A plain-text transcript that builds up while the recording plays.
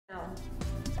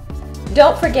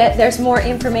Don't forget there's more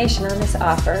information on this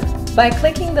offer by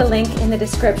clicking the link in the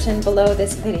description below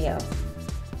this video.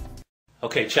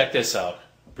 Okay, check this out.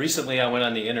 Recently I went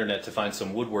on the internet to find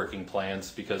some woodworking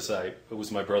plans because it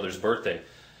was my brother's birthday.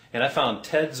 And I found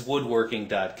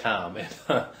tedswoodworking.com.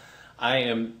 And I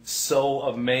am so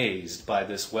amazed by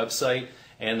this website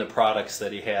and the products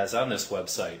that he has on this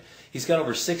website. He's got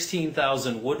over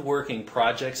 16,000 woodworking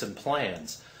projects and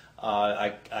plans.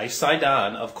 I signed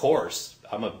on, of course.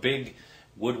 I'm a big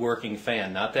woodworking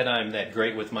fan. Not that I'm that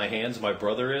great with my hands, my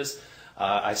brother is.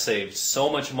 I saved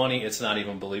so much money, it's not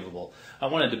even believable. I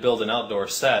wanted to build an outdoor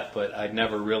set, but I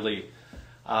never really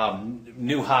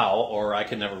knew how, or I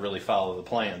could never really follow the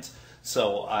plans.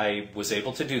 So I was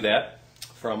able to do that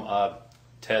from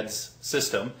Ted's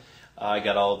system. I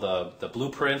got all the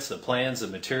blueprints, the plans, the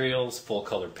materials, full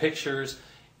color pictures,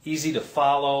 easy to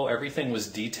follow. Everything was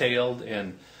detailed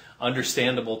and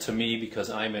understandable to me because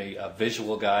I'm a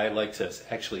visual guy. I like to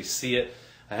actually see it.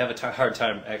 I have a hard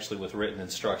time actually with written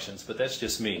instructions, but that's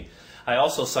just me. I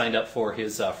also signed up for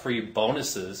his free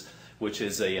bonuses, which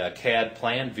is a CAD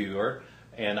plan viewer,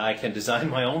 and I can design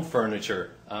my own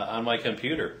furniture on my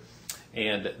computer.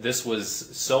 And this was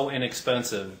so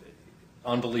inexpensive,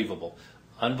 unbelievable.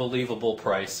 Unbelievable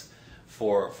price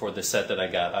for the set that I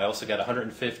got. I also got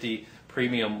 150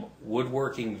 premium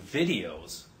woodworking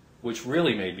videos, which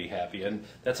really made me happy, and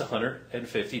that's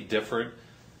 150 different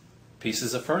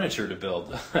pieces of furniture to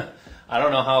build. I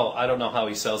don't know how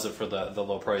he sells it for the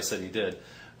low price that he did,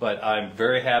 but I'm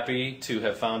very happy to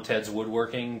have found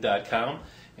tedswoodworking.com,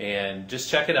 and just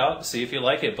check it out, see if you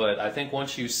like it. But I think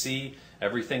once you see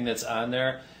everything that's on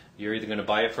there, you're either going to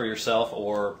buy it for yourself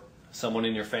or someone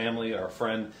in your family or a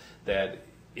friend that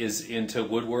is into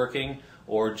woodworking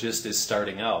or just is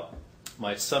starting out.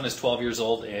 My son is 12 years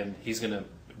old, and he's going to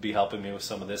be helping me with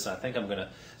some of this. I think I'm going to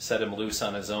set him loose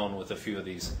on his own with a few of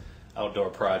these outdoor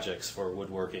projects for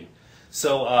woodworking.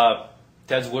 So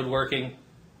Ted's Woodworking,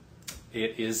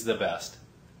 it is the best.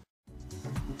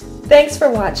 Thanks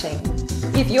for watching.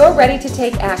 If you're ready to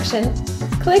take action,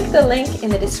 click the link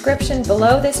in the description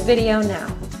below this video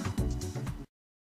now.